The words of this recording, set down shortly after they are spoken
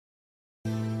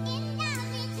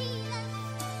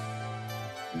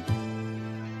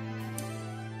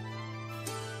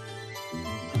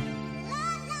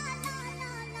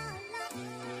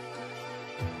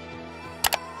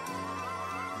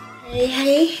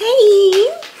Hey.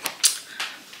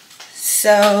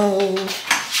 So,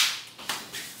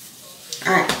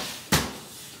 alright.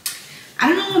 I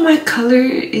don't know why my color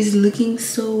is looking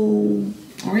so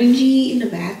orangey in the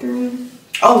bathroom.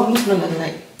 Oh, I'm just gonna look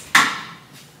like,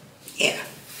 yeah,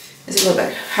 it's a little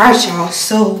better. Alright, y'all.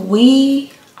 So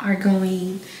we are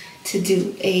going to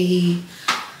do a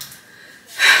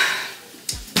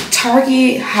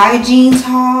Target Hygiene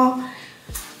haul.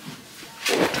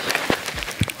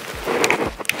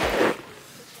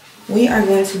 We are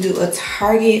going to do a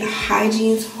Target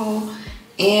Hygiene haul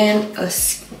and a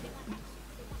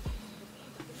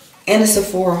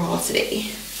Sephora haul today.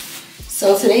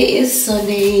 So today is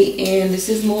Sunday and this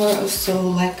is more of so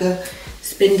like a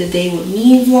spend the day with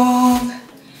me vlog.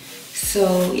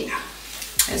 So yeah,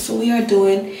 that's what we are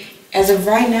doing. As of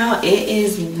right now, it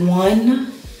is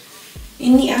 1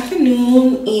 in the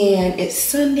afternoon and it's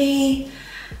Sunday.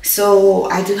 So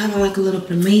I do have like a little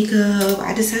bit of makeup.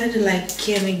 I decided to like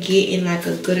kind of get in like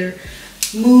a gooder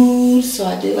mood. So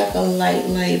I did like a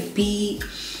light beat.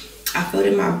 I filled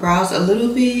in my brows a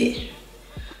little bit.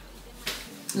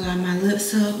 Line my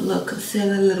lips up, a little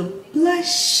concealer, a little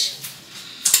blush.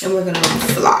 And we're gonna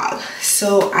vlog.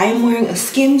 So I am wearing a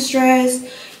Skims dress.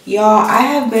 Y'all, I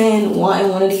have been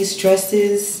wanting one of these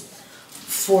dresses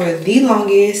for the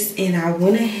longest. And I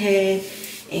went ahead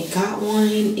and got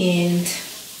one and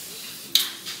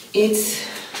it's,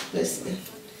 listen,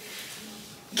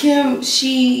 Kim,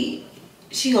 she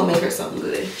gonna make her something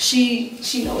good.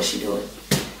 She know what she doing.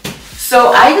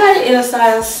 So I got it in a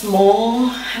size small.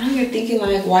 I know you're thinking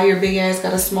like, why your big ass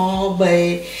got a small, but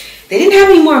they didn't have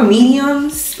any more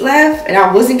mediums left and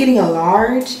I wasn't getting a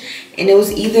large, and it was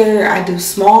either I do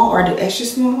small or I do extra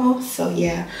small. So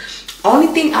yeah. Only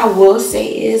thing I will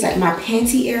say is like my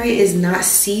panty area is not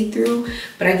see-through,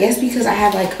 but I guess because I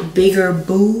have like bigger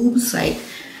boobs, like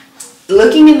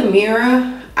looking in the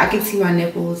mirror, I can see my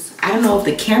nipples. I don't know if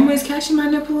the camera is catching my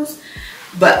nipples,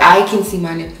 but I can see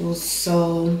my nipples.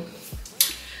 So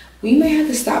we may have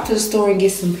to stop to the store and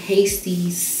get some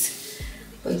pasties.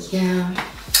 But yeah,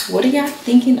 what are y'all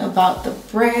thinking about the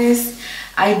breasts?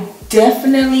 I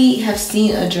definitely have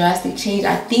seen a drastic change.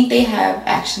 I think they have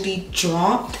actually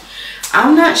dropped.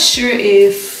 I'm not sure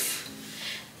if,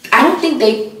 I don't think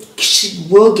they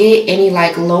will get any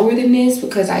like lower than this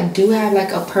because I do have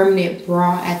like a permanent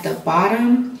bra at the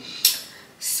bottom.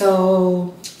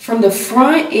 So from the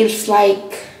front it's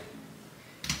like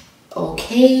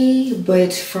okay,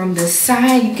 but from the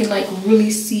side you can like really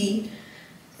see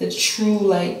the true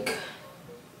like,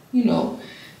 you know,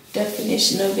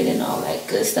 definition of it and all that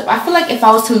good stuff. I feel like if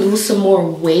I was to lose some more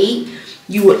weight,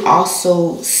 you would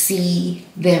also see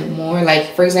them more.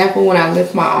 Like for example, when I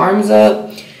lift my arms up,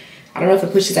 I don't know if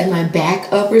it pushes like my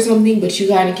back up or something, but you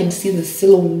kind of can see the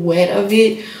silhouette of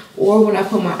it. Or when I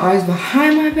put my arms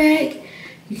behind my back,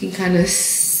 you can kind of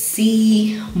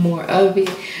see more of it.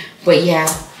 But yeah,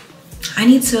 I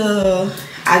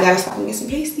gotta stop and get some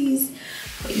pasties.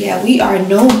 But yeah, we are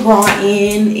no bra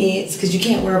in. It's because you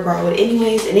can't wear a bra with it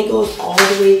anyways, and it goes all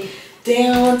the way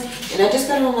down. And I just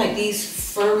got on like these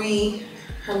furry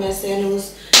Hermes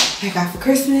sandals I got for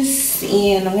Christmas,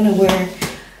 and I'm gonna wear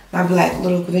my black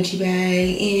little Gucci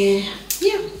bag, and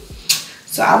yeah.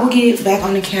 So I will get back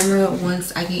on the camera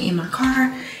once I get in my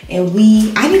car, and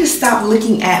I need to stop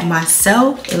looking at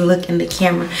myself and look in the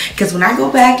camera, because when I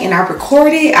go back and I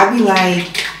record it, I'll be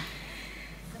like,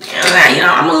 you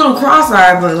know, I'm a little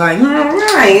cross-eyed, but like,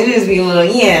 it just be a little,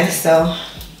 yeah. So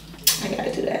I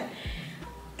gotta do that.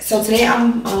 So today I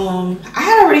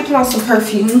had already put on some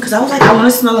perfume because I was like, I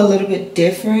want to smell a little bit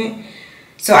different.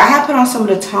 So I have put on some of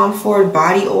the Tom Ford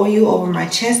body oil over my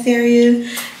chest area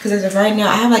because as of right now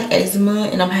I have like eczema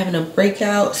and I'm having a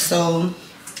breakout, so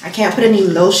I can't put any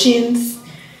lotions.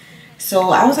 So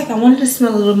I was like, I wanted to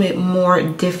smell a little bit more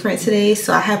different today,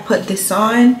 so I have put this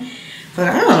on, but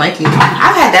I don't like it.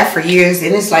 I've had that for years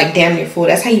and it's like damn near full.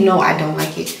 That's how you know I don't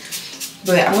like it.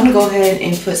 But I'm gonna go ahead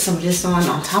and put some of this on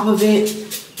top of it.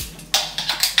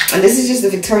 And this is just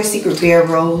the Victoria's Secret Bare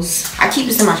Rose. I keep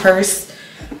this in my purse.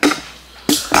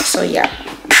 So yeah,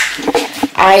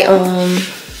 I'm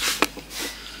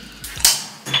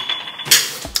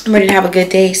ready to have a good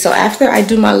day. So after I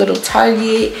do my little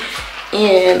Target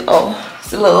and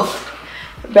it's a little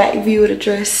back view of the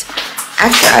dress.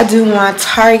 After I do my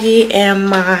Target and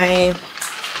my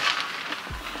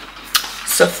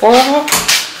Sephora,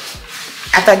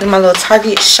 after I do my little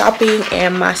Target shopping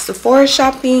and my Sephora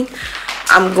shopping,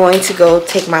 I'm going to go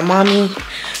take my mommy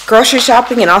grocery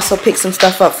shopping and also pick some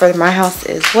stuff up for my house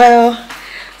as well.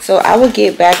 So I will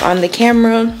get back on the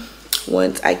camera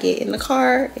once I get in the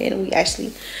car and we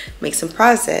actually make some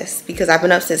progress, because I've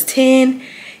been up since 10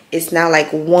 it's now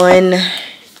like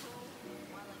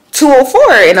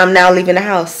 2:04 and I'm now leaving the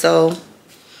house, so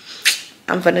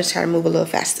I'm gonna try to move a little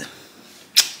faster.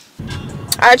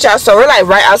 Alright y'all, so we're like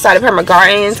right outside of Perma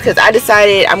Gardens because I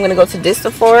decided I'm gonna go to this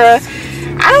Sephora.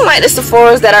 I don't like the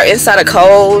Sephoras that are inside of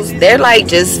Kohl's. They're like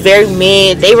just very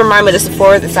mid. They remind me of the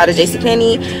Sephoras inside of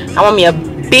JCPenney. I want me a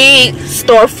big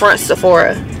storefront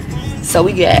Sephora. So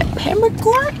we got Perma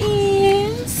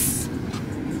Gardens.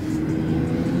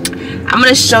 I'm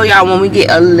gonna show y'all when we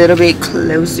get a little bit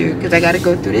closer because I gotta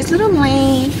go through this little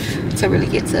lane to really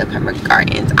get to Perma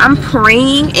Gardens. I'm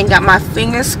praying and got my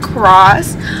fingers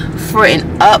crossed for an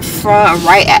up front,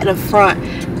 right at the front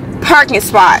parking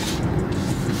spot.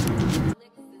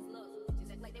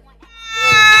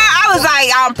 I was like,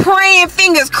 I'm praying,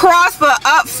 fingers crossed for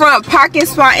up front parking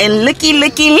spot, and looky.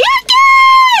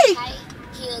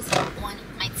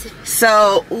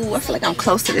 So, ooh, I feel like I'm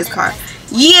close to this car.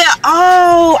 Yeah,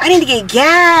 oh, I need to get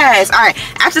gas. All right,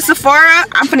 after Sephora,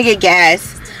 I'm gonna get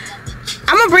gas.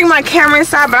 I'm gonna bring my camera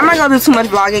inside, but I'm not gonna do too much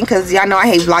vlogging because y'all know I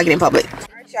hate vlogging in public.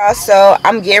 Alright y'all, so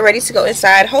I'm getting ready to go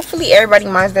inside. Hopefully everybody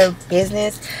minds their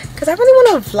business because I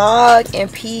really want to vlog in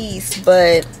peace,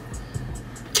 but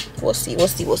we'll see.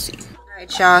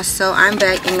 Alright y'all, so I'm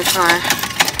back in the car.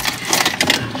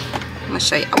 I'm gonna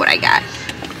show you what I got.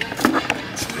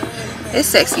 It's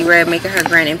Sexy Red making her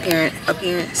grand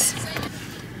appearance.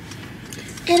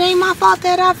 It ain't my fault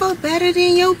that I feel better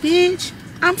than your bitch.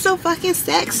 I'm so fucking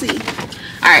sexy.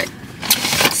 Alright,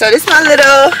 so this is my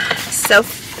little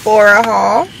Sephora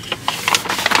haul.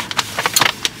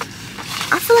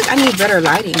 I feel like I need better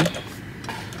lighting.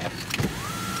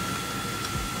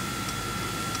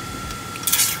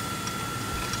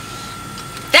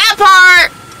 That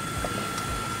part!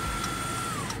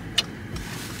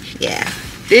 Yeah,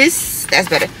 that's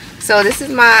better. So this is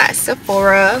my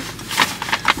Sephora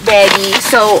baggie.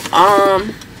 So,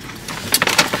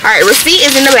 alright, receipt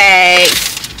is in the bag.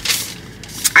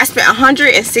 I spent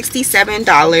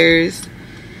 $167,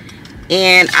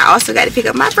 and I also got to pick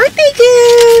up my birthday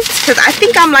gifts because I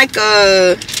think I'm like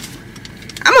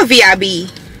I'm a VIB,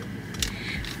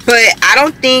 but I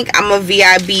don't think I'm a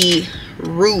VIB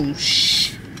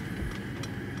Rouge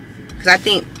because I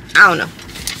don't know.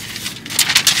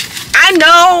 I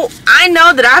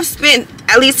know that I've spent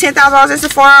at least $10,000 in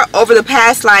Sephora over the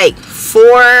past like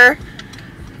 4,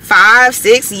 5,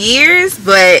 6 years,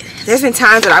 but there's been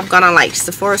times that I've gone on like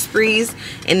Sephora sprees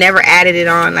and never added it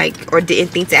on, like, or didn't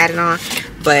think to add it on.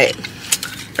 But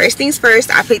first things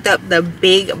first, I picked up the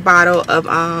big bottle of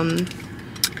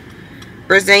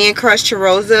Brazilian crushed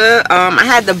cheirosa. I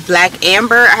had the black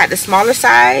amber. I had the smaller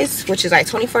size, which is like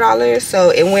 $24, so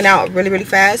it went out really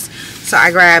fast, so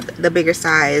I grabbed the bigger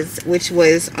size, which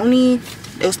was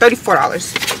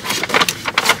 $34.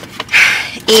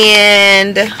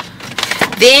 And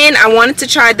then I wanted to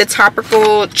try the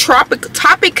Tropicals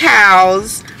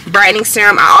brightening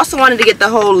serum. I also wanted to get the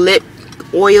whole lip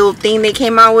oil thing they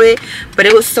came out with, but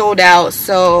it was sold out,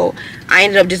 so I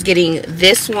ended up just getting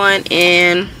this one.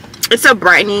 And it's a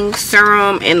brightening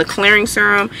serum and a clearing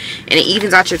serum, and it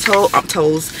evens out your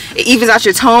toes. It evens out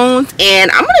your tones.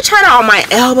 And I'm gonna try that on my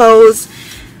elbows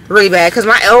really bad because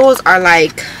my elbows are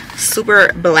like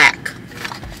super black.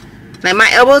 Like my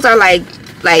elbows are like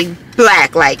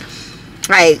black, like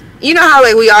you know how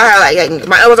like we all have like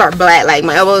my elbows are black. Like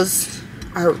my elbows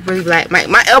are really black.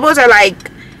 My elbows are like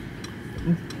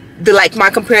my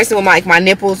comparison with my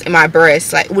nipples and my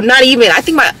breasts. Like, well, not even. I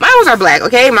think my elbows are black.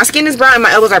 Okay, my skin is brown and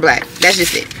my elbows are black. That's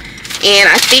just it. And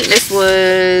I think this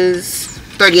was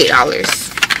 $38.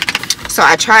 So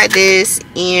I tried this,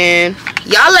 and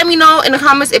y'all let me know in the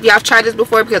comments if y'all have tried this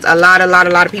before, because a lot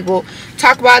of people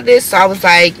talk about this. So I was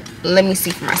like, let me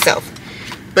see for myself.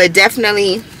 But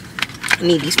definitely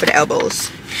need these for the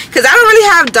elbows because I don't really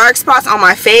have dark spots on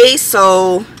my face,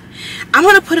 so I'm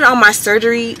gonna put it on my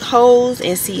surgery holes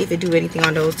and see if it do anything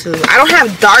on those too. I don't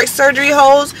have dark surgery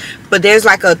holes, but there's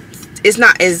like it's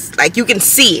not as like you can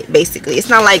see it basically. It's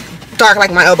not like dark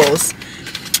like my elbows.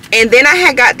 And then I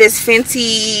had got this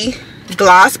Fenty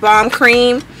Gloss Bomb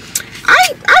Cream.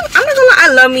 I'm not gonna lie, I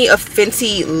love me a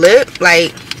Fenty lip,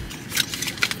 like.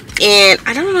 And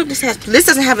I don't know if this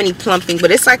doesn't have any plumping, but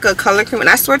it's like a color cream. And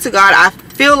I swear to God, I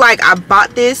feel like I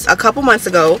bought this a couple months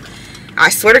ago.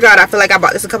 I swear to God, I feel like I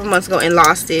bought this a couple months ago and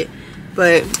lost it.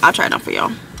 But I'll try it on for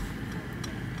y'all.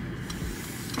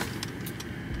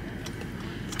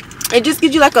 It just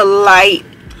gives you like a light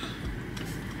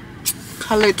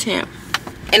color tint.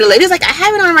 And the lady's like, I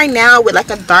have it on right now with like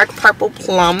a dark purple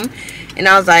plum. And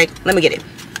I was like, let me get it.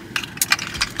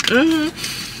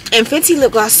 And Fenty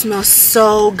lip gloss smells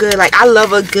so good. Like, I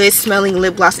love a good smelling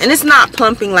lip gloss. And it's not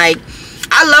plumping like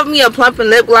I love me a plumping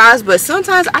lip gloss, but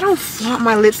sometimes I don't want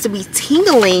my lips to be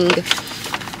tingling.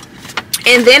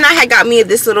 And then I had got me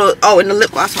this little, oh, and the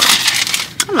lip gloss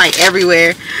one. I'm like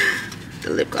everywhere. The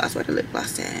lip gloss, where the lip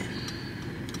gloss at?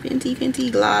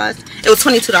 Fenty gloss. It was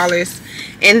 $22.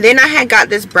 And then I had got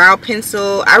this brow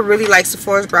pencil. I really like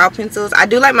Sephora's brow pencils. I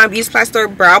do like my Beauty Supply store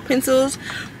brow pencils,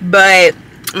 but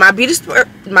my Beauty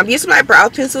Supply brow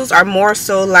pencils are more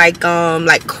so like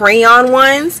crayon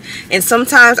ones. And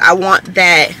sometimes I want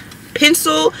that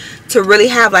pencil to really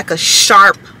have like a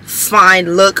sharp,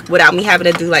 fine look without me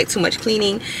having to do like too much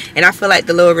cleaning. And I feel like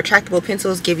the little retractable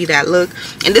pencils give you that look.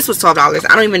 And this was $12.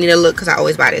 I don't even need a look because I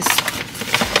always buy this.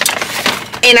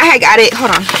 And I had got it, hold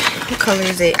on, what color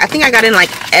is it? I think I got it in like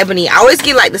ebony. I always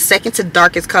get like the second to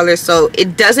darkest color, so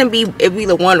it be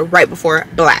the one right before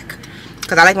black,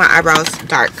 because I like my eyebrows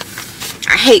dark.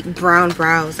 I hate brown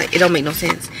brows, like it don't make no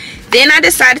sense. Then I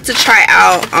decided to try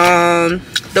out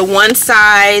the One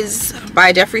Size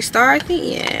by Jeffree Star, I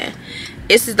think. Yeah,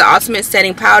 this is the ultimate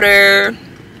setting powder,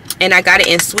 and I got it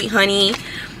in Sweet Honey.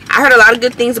 I heard a lot of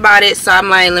good things about it, so I'm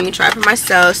like, let me try it for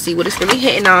myself, see what it's really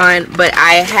hitting on. But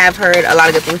I have heard a lot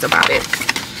of good things about it,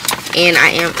 and I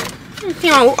am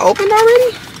opened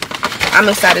already. I'm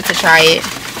excited to try it.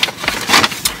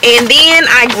 And then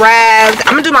I grabbed,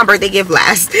 I'm gonna do my birthday gift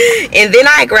last. And then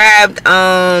I grabbed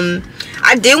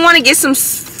I did want to get some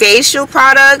facial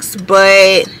products,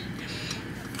 but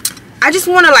I just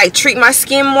want to like treat my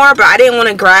skin more. But I didn't want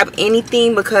to grab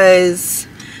anything because,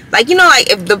 like, you know, like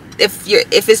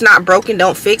if it's not broken,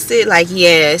 don't fix it. Like,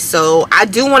 yeah, so I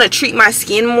do want to treat my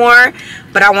skin more,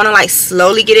 but I want to like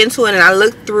slowly get into it. And I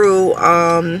looked through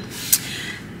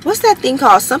what's that thing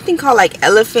called? Something called like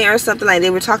Elephant or something, like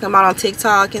they were talking about on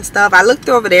TikTok and stuff. I looked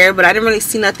through over there, but I didn't really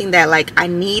see nothing that like I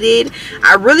needed.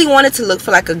 I really wanted to look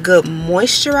for like a good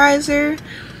moisturizer,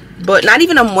 but not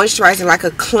even a moisturizer, like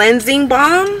a cleansing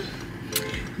balm.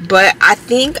 But I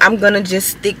think I'm gonna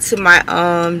just stick to my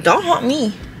don't haunt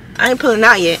me, I ain't pulling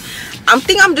out yet. I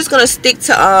think I'm just gonna stick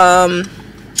to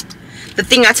the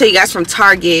thing I tell you guys from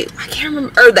Target. I can't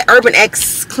remember, or the Urban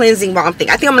X cleansing balm thing.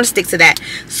 I think I'm gonna stick to that.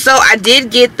 So I did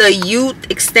get the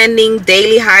Youth Extending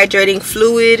Daily Hydrating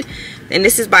Fluid, and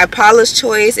this is by Paula's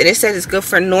Choice, and it says it's good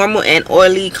for normal and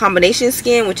oily combination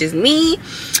skin, which is me.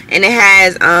 And it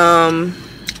has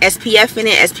SPF in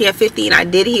it, SPF 50, and I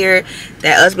did hear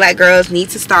that us black girls need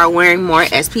to start wearing more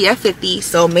SPF 50.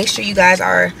 So make sure you guys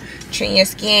are treating your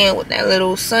skin with that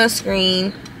little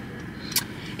sunscreen.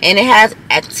 And it has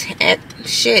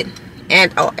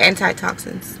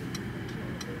antitoxins,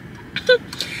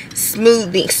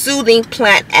 soothing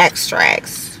plant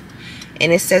extracts,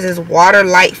 and it says it's water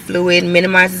light fluid,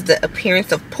 minimizes the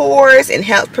appearance of pores, and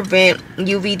helps prevent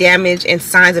UV damage and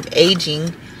signs of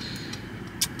aging.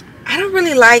 I don't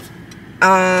really like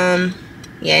yeah,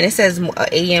 and it says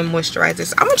AM moisturizer,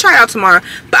 so I'm gonna try it out tomorrow.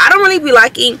 But I don't really be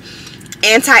liking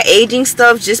anti-aging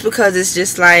stuff just because it's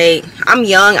just like, I'm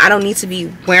young, I don't need to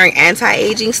be wearing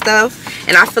anti-aging stuff,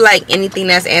 and I feel like anything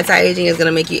that's anti-aging is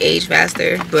gonna make you age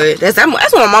faster. But that's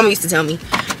what my mom used to tell me,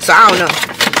 so I don't know.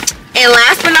 And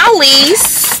last but not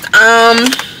least,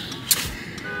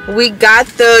 we got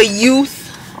the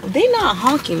Youth, they not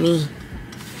honking me,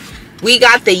 we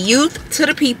got the Youth to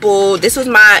the People. This was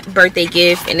my birthday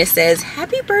gift, and it says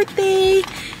happy birthday.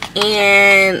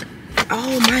 And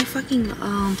oh, my fucking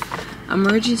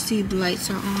emergency lights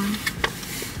are on.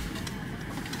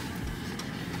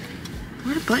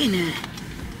 Where the button at?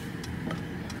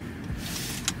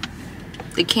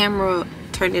 The camera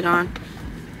turned it on.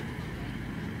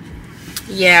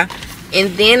 Yeah. And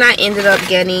then I ended up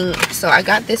getting, so I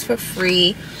got this for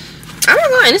free. I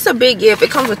don't know, and it's a big gift.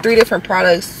 It comes with 3 different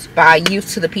products by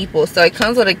Youth to the People. So it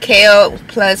comes with a kale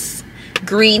plus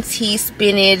green tea,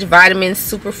 spinach, vitamin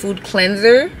superfood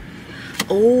cleanser.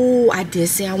 Oh, I did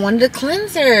say I wanted a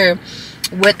cleanser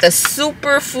with the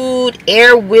superfood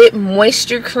air whip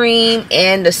moisture cream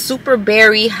and the super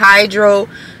berry hydro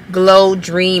glow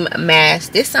dream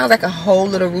mask. This sounds like a whole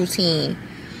little routine.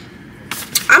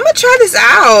 I'm gonna try this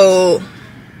out.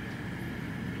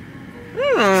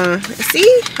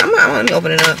 See, let me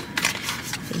open it up.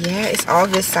 Yeah, it's all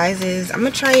good sizes. I'm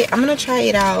gonna try it. I'm gonna try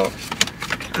it out.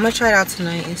 I'm gonna try it out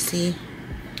tonight and see.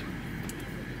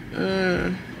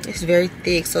 It's very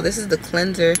thick. So this is the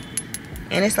cleanser,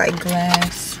 and it's like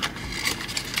glass.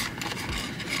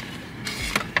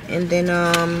 And then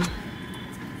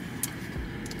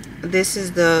this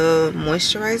is the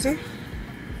moisturizer,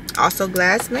 also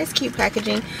glass. Nice cute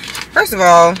packaging. First of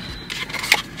all,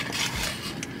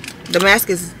 the mask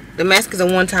is a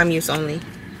one-time use only,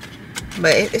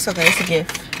 but it's okay. It's a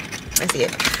gift. It's a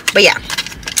gift. But yeah,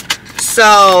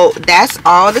 So that's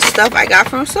all the stuff I got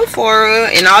from Sephora,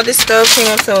 and all this stuff came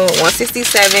up to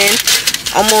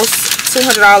 $167, almost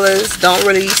 $200. Don't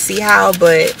really see how,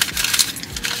 but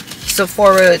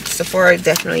Sephora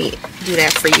definitely do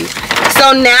that for you.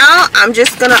 So now I'm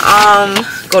just gonna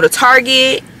go to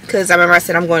Target, because I remember I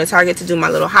said I'm going to Target to do my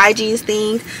little hygiene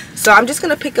thing. So I'm just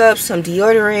gonna pick up some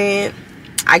deodorant.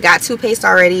 I got toothpaste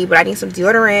already, but I need some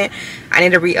deodorant. I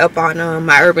need to re-up on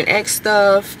my Urban X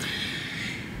stuff.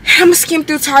 I'm gonna skim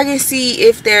through Target and see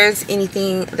if there's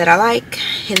anything that I like,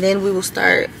 and then we will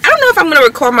start. I don't know if I'm gonna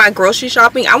record my grocery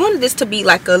shopping. I wanted this to be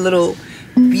like a little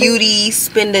beauty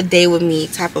spend a day with me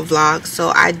type of vlog,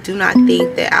 so I do not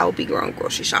think that I will be going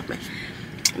grocery shopping.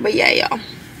 But yeah, y'all,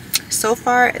 so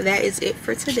far that is it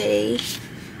for today.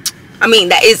 I mean,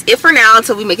 that is it for now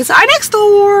until we make it to our next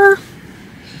store.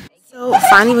 So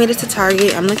finally made it to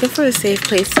Target. I'm looking for a safe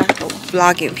place so I can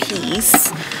vlog in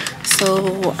peace.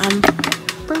 So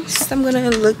first I'm gonna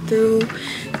look through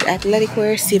the athletic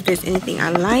wear, see if there's anything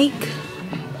I like.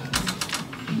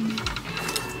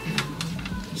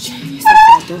 If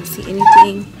I don't see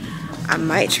anything, I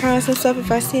might try some stuff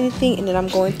if I see anything, and then I'm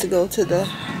going to go to the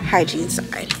hygiene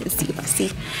side and see if I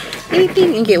see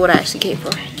anything and get what I actually came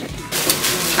for.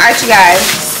 Alright, you guys,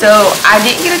 so I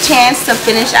didn't get a chance to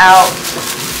finish out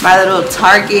my little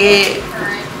Target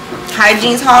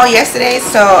hygiene haul yesterday,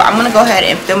 so I'm gonna go ahead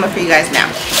and film it for you guys now.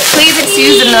 Please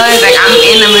excuse the noise, like I'm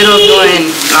in the middle of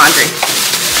doing laundry.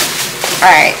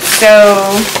 Alright, so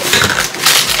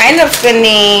I ended up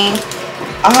spending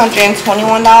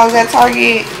 $121 at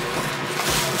Target,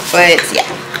 but yeah.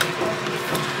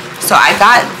 So I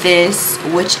got this,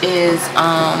 which is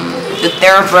the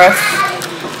TheraBreath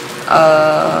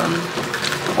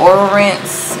oral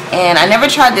rinse, and I never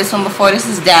tried this one before. This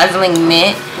is Dazzling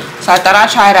Mint, so I thought I'd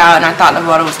try it out, and I thought the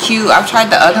bottle was cute. I've tried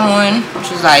the other one, which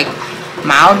was like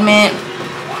mild mint.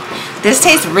 This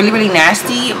tastes really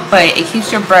nasty, but it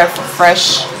keeps your breath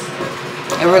fresh.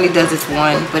 It really does this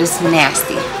one, but it's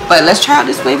nasty. But let's try out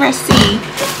this flavor and see.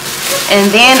 And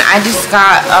then I just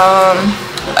got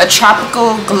a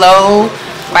Tropical Glow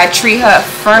by Tree Hut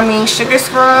Firming Sugar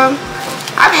Scrub.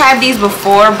 I've had these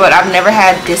before, but I've never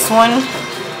had this one,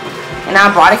 and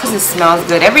I bought it because it smells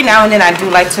good. Every now and then I do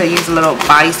like to use a little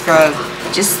body scrub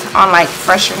just on like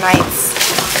fresher nights.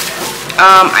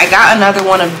 I got another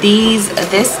one of these.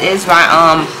 This is my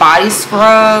body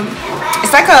scrub.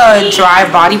 It's like a dry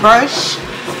body brush,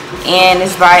 and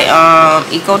it's by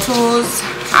Eco Tools.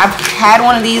 I've had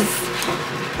one of these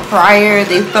prior.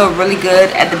 They feel really good.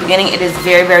 At the beginning it is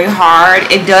very hard.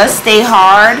 It does stay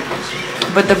hard,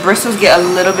 but the bristles get a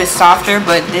little bit softer,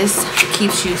 but this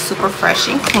keeps you super fresh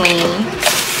and clean.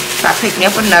 So I picked me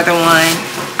up another one.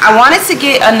 I wanted to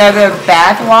get another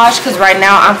bath wash because right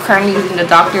now I'm currently using the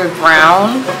Dr.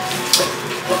 Brown,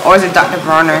 or is it Dr.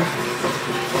 Bronner?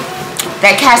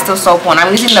 That Castile soap one. I'm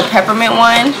using the peppermint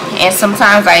one, and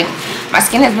sometimes like my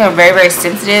skin has been very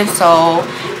sensitive, so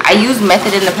I used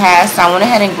Method in the past, so I went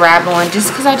ahead and grabbed one just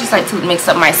because I just like to mix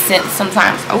up my scents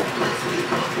sometimes. Oh.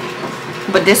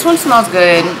 But this one smells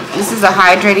good. This is a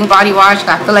hydrating body wash.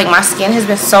 I feel like my skin has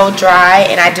been so dry,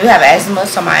 and I do have eczema,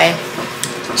 so my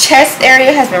chest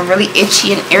area has been really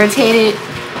itchy and irritated.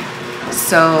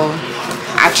 So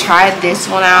I tried this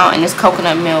one out, and it's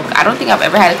coconut milk. I don't think I've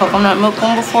ever had a coconut milk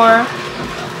one before.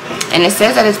 And it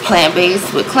says that it's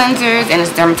plant-based with cleansers, and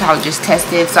it's dermatologist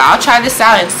tested. So I'll try this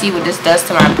out and see what this does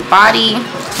to my body.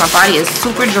 My body is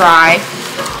super dry.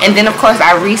 And then of course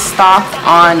I restocked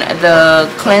on the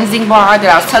cleansing bar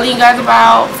that I was telling you guys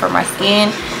about for my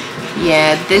skin.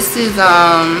 Yeah, this is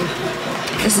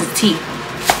tea.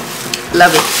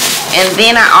 Love it. And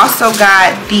then I also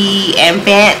got the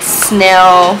Advanced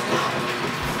Snail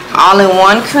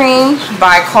All-in-One Cream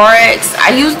by Corex.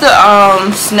 I use the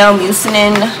Snail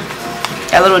Mucinin,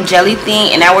 that little jelly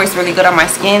thing, and that works really good on my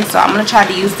skin. So I'm gonna try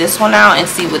to use this one out and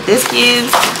see what this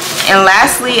gives. And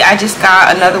lastly, I just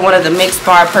got another one of the Mixed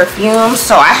Bar perfumes.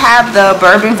 So I have the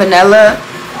Bourbon Vanilla,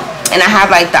 and I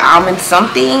have like the Almond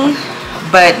Something,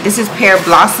 but this is Pear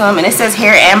Blossom, and it says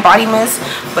hair and body mist,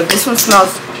 but this one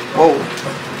smells, whoa,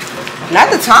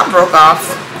 not the top broke off.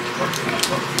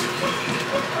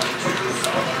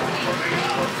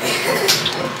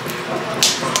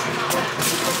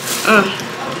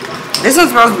 This one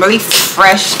smells really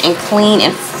fresh and clean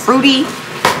and fruity.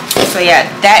 So yeah,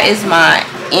 that is my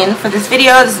end for this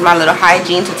video. This is my little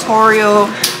hygiene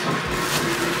tutorial.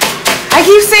 I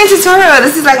keep saying tutorial.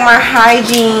 This is like my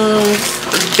hygiene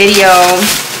video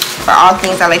for all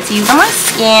things I like to use on my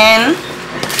skin.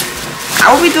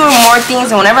 I will be doing more things,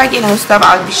 and whenever I get new stuff,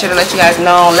 I'll be sure to let you guys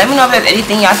know. Let me know if there's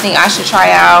anything y'all think I should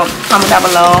try out. Comment down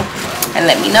below and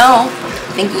let me know.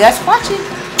 Thank you guys for watching.